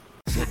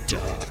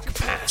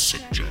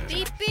classic jazz.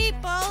 Beep, beep,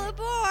 all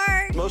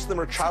aboard. Most of them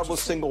are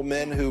childless single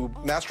men who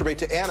masturbate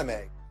to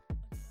anime.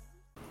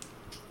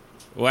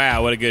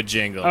 Wow, what a good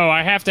jingle. Oh,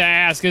 I have to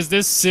ask, is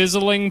this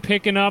sizzling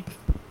picking up?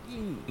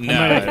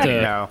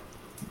 No.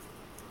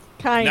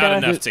 Kind Not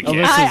of. enough to get.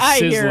 Alyssa's I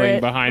hear sizzling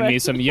it, behind but- me.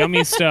 Some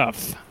yummy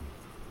stuff.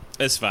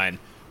 That's fine.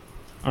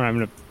 All right, I'm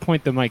going to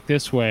point the mic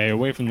this way,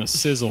 away from the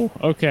sizzle.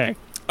 Okay.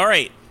 All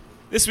right.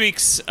 This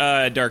week's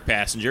Dark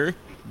Passenger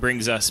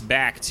brings us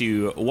back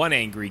to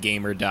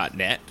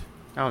oneangrygamer.net.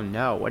 Oh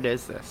no, what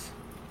is this?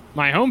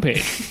 My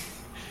homepage.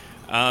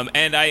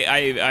 And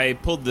I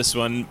pulled this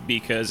one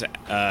because,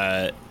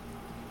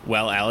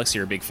 well, Alex,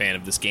 you're a big fan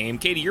of this game.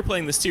 Katie, you're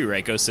playing this too,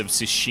 right? Ghost of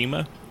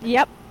Tsushima?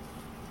 Yep.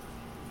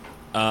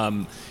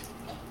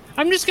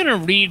 I'm just going to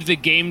read the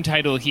game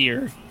title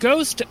here.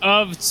 Ghost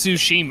of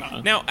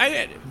Tsushima. Now,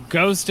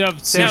 Ghost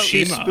of Sounds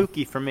too Tsushima.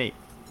 spooky for me.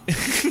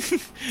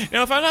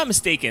 Now, if I'm not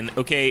mistaken,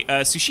 okay,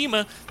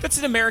 Tsushima, that's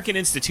an American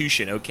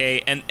institution,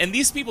 okay? And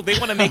these people, they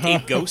want to make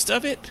a ghost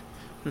of it?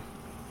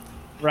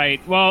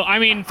 Right. Well, I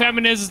mean,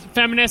 feminists,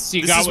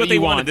 you This got is what they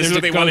you wanted. want. This is There's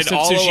what they a Ghost wanted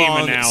all of Tsushima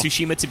along, now.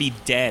 Tsushima to be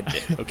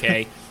dead,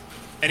 okay?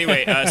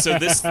 Anyway, so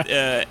this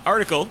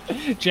article...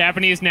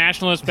 Japanese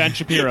nationalist Ben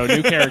Shapiro.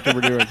 New character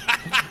we're doing.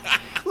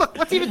 Look,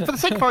 let's even, for the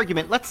sake of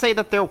argument, let's say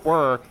that there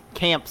were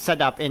camps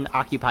set up in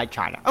occupied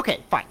China.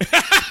 Okay, fine.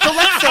 So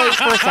let's say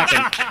for a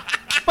second.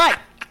 But,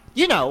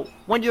 you know,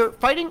 when you're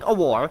fighting a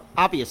war,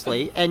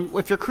 obviously, and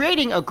if you're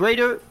creating a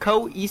greater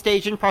co-East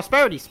Asian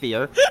prosperity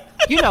sphere,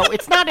 you know,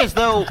 it's not as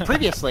though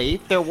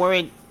previously there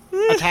weren't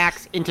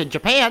attacks into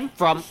Japan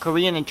from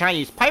Korean and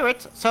Chinese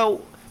pirates,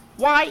 so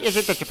why is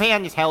it that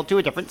Japan is held to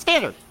a different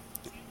standard?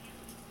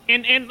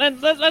 And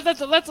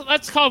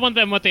let's call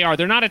them what they are.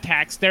 They're not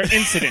attacks. They're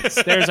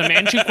incidents. There's a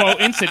Manchukuo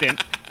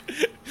incident.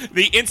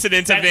 The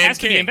incident That of Van has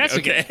to be King,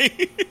 investigated.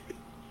 okay?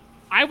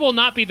 I will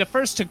not be the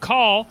first to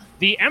call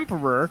the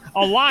emperor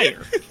a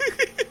liar.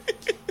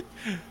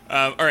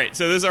 All right,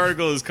 so this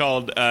article is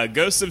called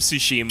Ghost of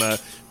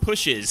Tsushima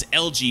Pushes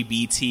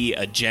LGBT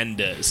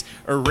Agendas,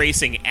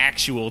 Erasing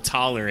Actual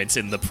Tolerance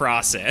in the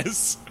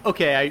Process.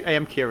 Okay, I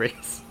am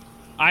curious.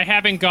 I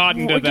haven't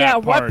gotten to that Yeah,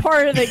 part. what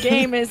part of the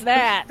game is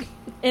that?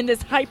 In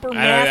this hyper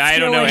I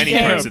don't know any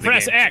game? parts of the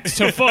Press game. X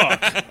to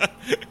fuck.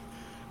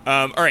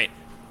 All right,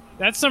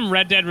 That's some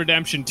Red Dead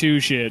Redemption 2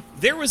 shit.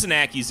 there was an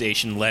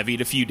accusation levied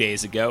a few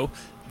days ago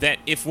that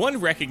if one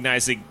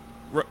recognizes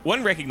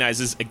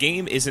a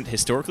game isn't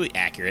historically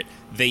accurate,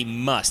 they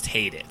must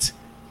hate it.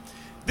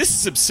 This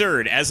is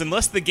absurd, as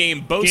unless the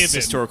game boasts Given.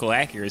 historical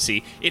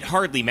accuracy, it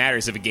hardly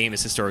matters if a game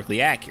is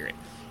historically accurate.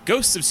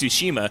 Ghosts of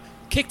Tsushima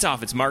kicked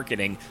off its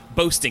marketing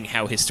boasting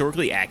how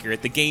historically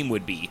accurate the game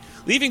would be,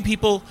 leaving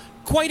people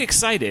quite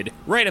excited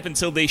right up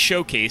until they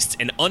showcased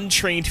an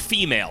untrained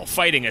female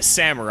fighting a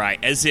samurai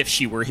as if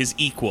she were his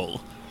equal.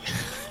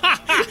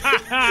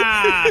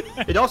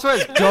 It also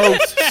has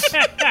ghosts.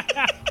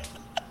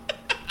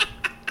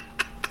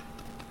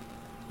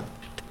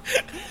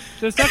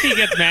 The stuff he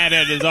gets mad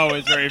at is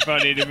always very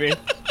funny to me.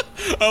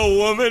 A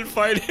woman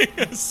fighting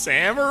a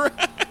samurai?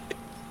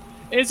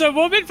 Is a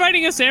woman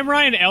fighting a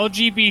samurai an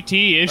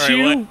LGBT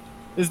issue? what?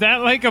 Is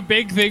that like a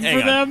big thing Hang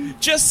for on. them?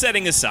 Just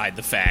setting aside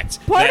the fact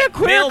What that a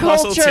queer male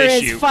muscle culture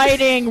tissue... is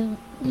fighting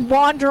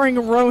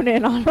wandering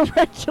Ronin on a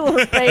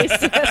regular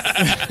basis.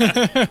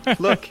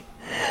 Look,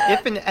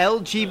 if an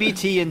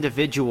LGBT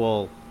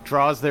individual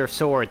draws their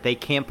sword, they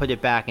can't put it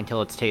back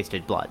until it's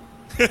tasted blood.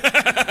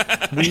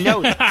 We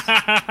know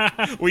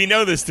this. We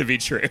know this to be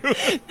true.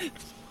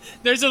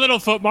 There's a little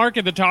footmark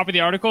at the top of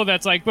the article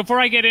that's like, before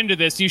I get into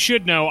this, you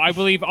should know, I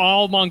believe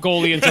all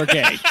Mongolians are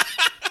gay.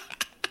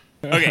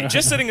 Okay,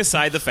 just setting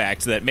aside the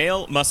fact that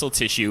male muscle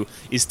tissue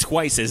is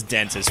twice as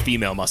dense as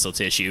female muscle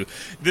tissue,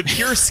 the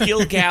pure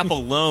skill gap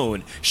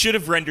alone should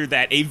have rendered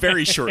that a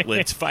very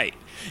short-lived fight.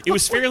 It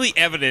was fairly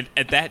evident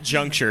at that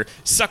juncture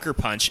Sucker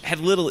Punch had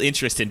little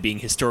interest in being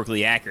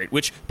historically accurate,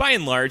 which, by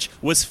and large,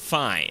 was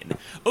fine.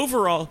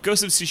 Overall,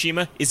 Ghost of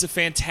Tsushima is a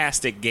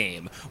fantastic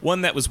game,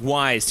 one that was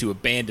wise to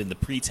abandon the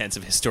pretense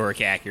of historic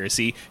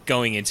accuracy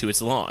going into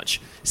its launch.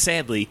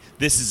 Sadly,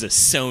 this is a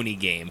Sony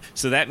game,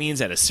 so that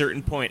means at a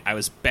certain point I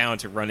was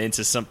bound to run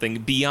into something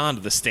beyond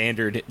the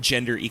standard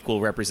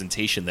gender-equal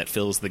representation that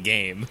fills the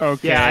game.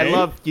 Okay. Yeah, I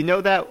love, you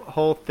know that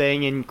whole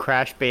thing in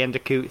Crash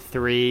Bandicoot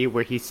 3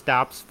 where he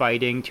stops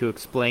fighting to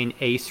explain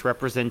ace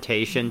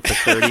representation for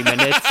 30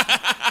 minutes?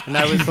 And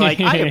I was like,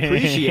 I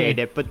appreciate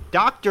it, but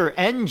Dr.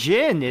 N.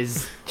 Jin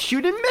is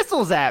shooting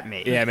missiles at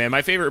me. Yeah, man,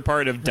 my favorite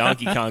part of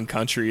Donkey Kong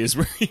Country is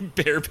where he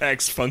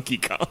barebacks Funky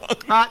Kong.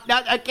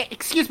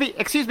 Excuse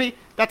me.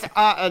 That's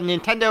a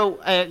Nintendo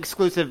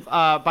exclusive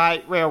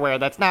by Rareware.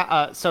 That's not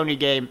a Sony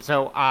game,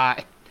 so All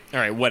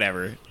right,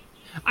 whatever.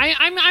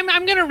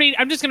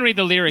 I'm just gonna read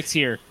the lyrics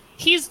here.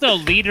 He's the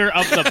leader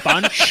of the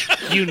bunch.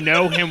 You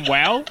know him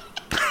well.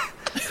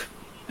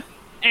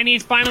 And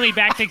he's finally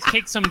back to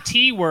kick some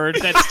T word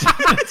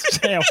that's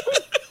tail.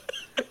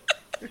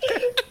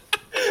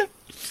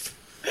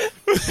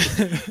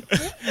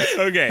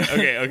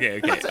 Okay.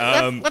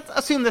 let's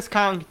assume this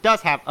Kong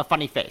does have a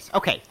funny face.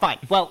 Okay, fine.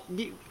 Well,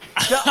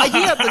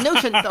 the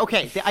notion,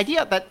 okay, the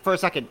idea that, for a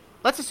second,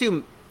 let's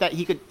assume that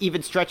he could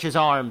even stretch his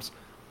arms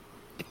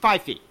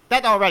 5 feet.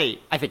 That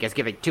already, I think, is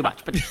giving too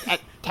much. But at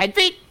 10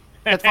 feet,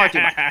 that's far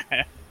too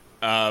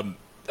much.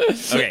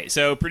 Okay,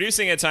 so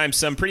producing at times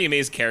some pretty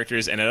amazing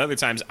characters, and at other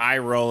times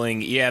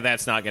eye-rolling, yeah,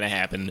 that's not going to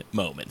happen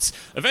moments.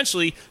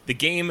 Eventually, the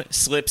game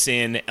slips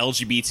in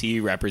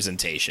LGBT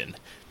representation.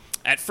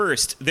 At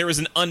first, there was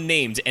an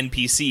unnamed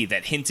NPC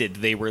that hinted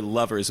they were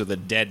lovers with a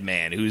dead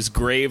man whose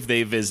grave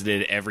they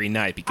visited every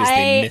night because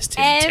they missed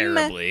him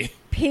terribly.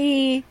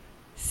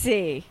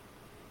 NPC.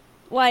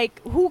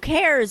 Like, who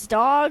cares,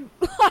 dog?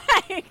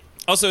 Like,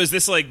 also, is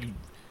this a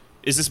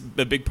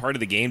big part of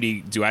the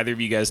game? Do either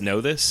of you guys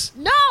know this?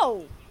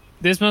 no!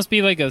 This must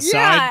be like a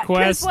side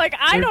quest. Like,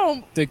 I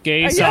don't... The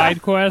gay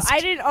side quest? I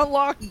didn't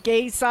unlock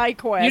gay side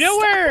quest. You know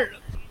where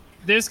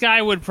this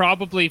guy would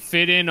probably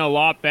fit in a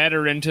lot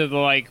better into the,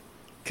 like,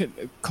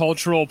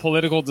 cultural,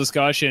 political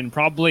discussion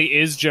probably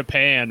is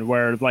Japan,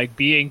 where, like,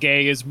 being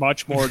gay is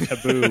much more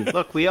taboo.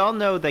 Look, we all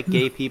know that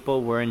gay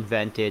people were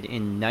invented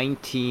in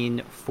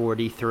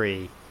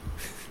 1943.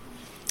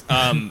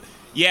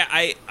 Yeah,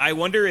 I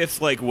wonder if,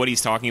 like, what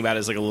he's talking about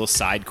is, like, a little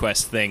side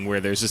quest thing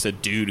where there's just a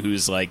dude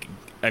who's, like...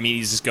 I mean,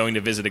 he's just going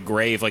to visit a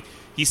grave. Like,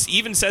 he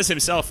even says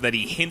himself that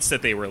he hints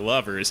that they were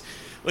lovers.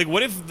 Like,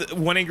 what if the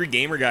one angry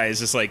gamer guy is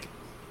just, like,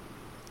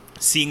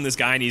 seeing this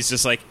guy and he's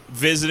just, like,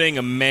 visiting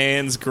a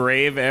man's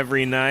grave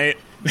every night?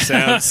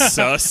 Sounds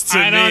sus to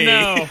me. I don't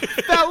know.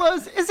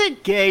 Fellas, is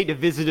it gay to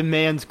visit a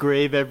man's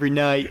grave every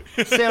night?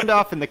 Sound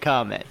off in the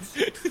comments.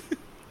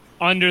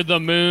 Under the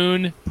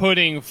moon,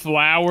 putting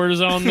flowers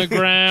on the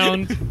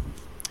ground.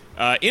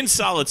 In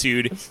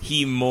solitude,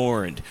 he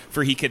mourned,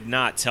 for he could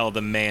not tell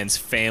the man's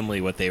family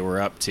what they were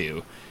up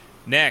to.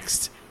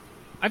 Next.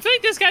 I feel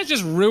like this guy's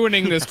just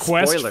ruining this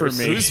quest for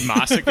me. Who's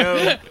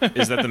Masako?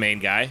 Is that the main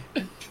guy?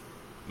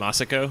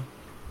 Masako?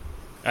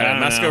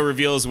 Masako know.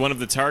 reveals one of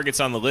the targets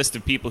on the list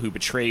of people who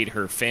betrayed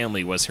her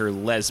family was her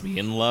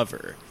lesbian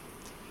lover.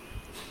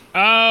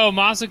 Oh,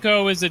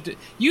 Masako is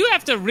you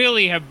have to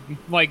really have,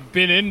 like,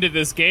 been into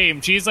this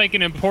game. She's, like,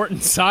 an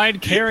important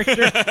side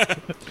character.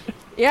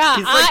 Yeah,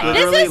 He's, like,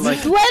 this is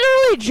like-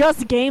 literally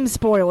just game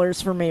spoilers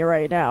for me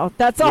right now.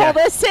 That's all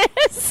this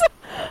is.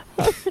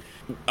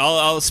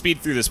 I'll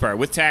speed through this part.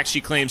 With tact,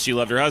 she claims she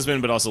loved her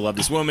husband, but also loved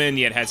this woman,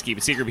 yet had to keep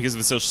it secret because of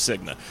the social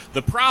stigma.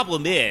 The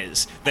problem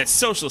is that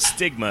social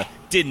stigma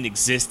didn't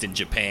exist in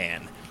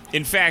Japan.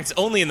 In fact,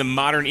 only in the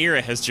modern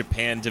era has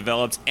Japan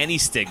developed any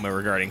stigma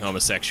regarding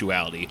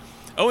homosexuality,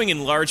 owing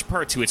in large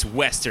part to its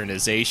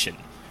westernization.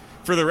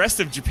 For the rest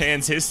of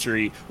Japan's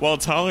history, while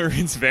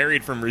tolerance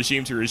varied from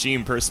regime to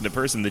regime, person to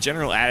person, the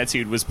general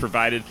attitude was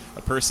provided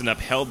a person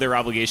upheld their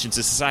obligations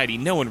to society,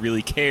 no one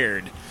really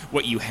cared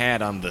what you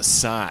had on the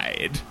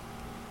side.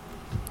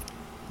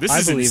 This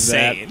is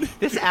insane.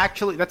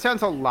 That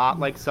sounds a lot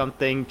like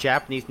something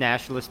Japanese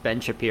nationalist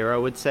Ben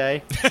Shapiro would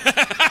say.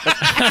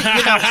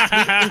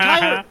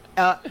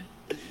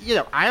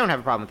 I don't have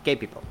a problem with gay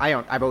people.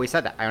 I've always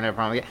said that. I don't have a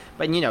problem with it.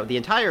 But, the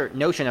entire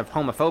notion of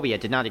homophobia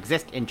did not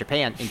exist in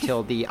Japan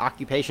until the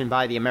occupation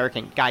by the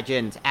American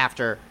Gaijins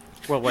after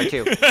World War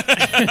II.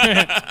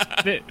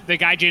 the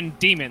Gaijin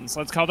demons.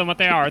 Let's call them what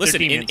they are. Listen,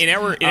 they're demons. in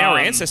our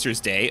ancestors'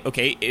 day,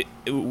 okay,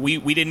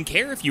 we didn't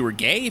care if you were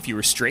gay, if you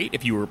were straight,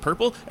 if you were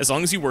purple, as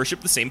long as you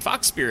worshiped the same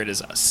fox spirit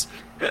as us.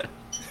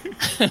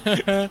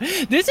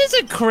 This is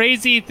a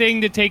crazy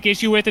thing to take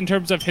issue with in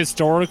terms of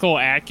historical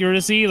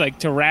accuracy, like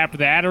to wrap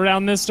that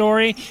around this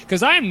story,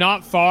 because I'm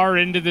not far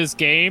into this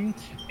game,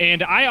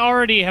 and I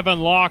already have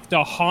unlocked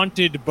a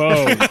haunted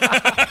bow.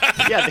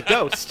 Yeah, the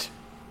ghost.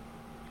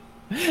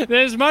 That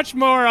is much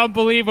more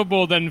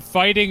unbelievable than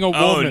fighting a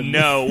woman. Oh,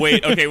 no.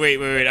 Wait. I'm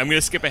going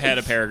to skip ahead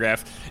a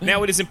paragraph.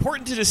 Now, it is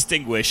important to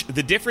distinguish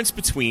the difference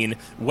between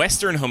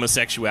Western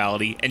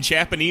homosexuality and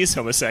Japanese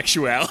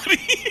homosexuality.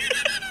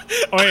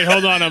 Oh, wait,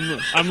 hold on.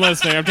 I'm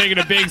listening. I'm taking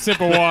a big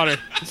sip of water.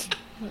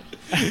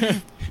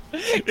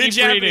 In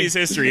Japanese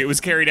history, it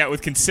was carried out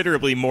with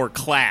considerably more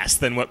class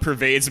than what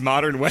pervades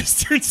modern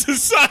Western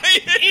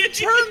society. In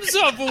terms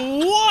of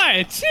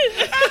what?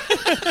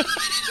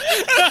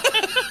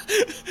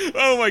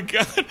 Oh my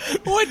god.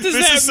 What does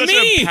this that is such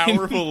mean? a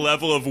powerful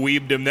level of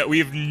weebdom that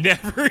we've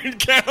never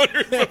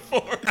encountered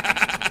before.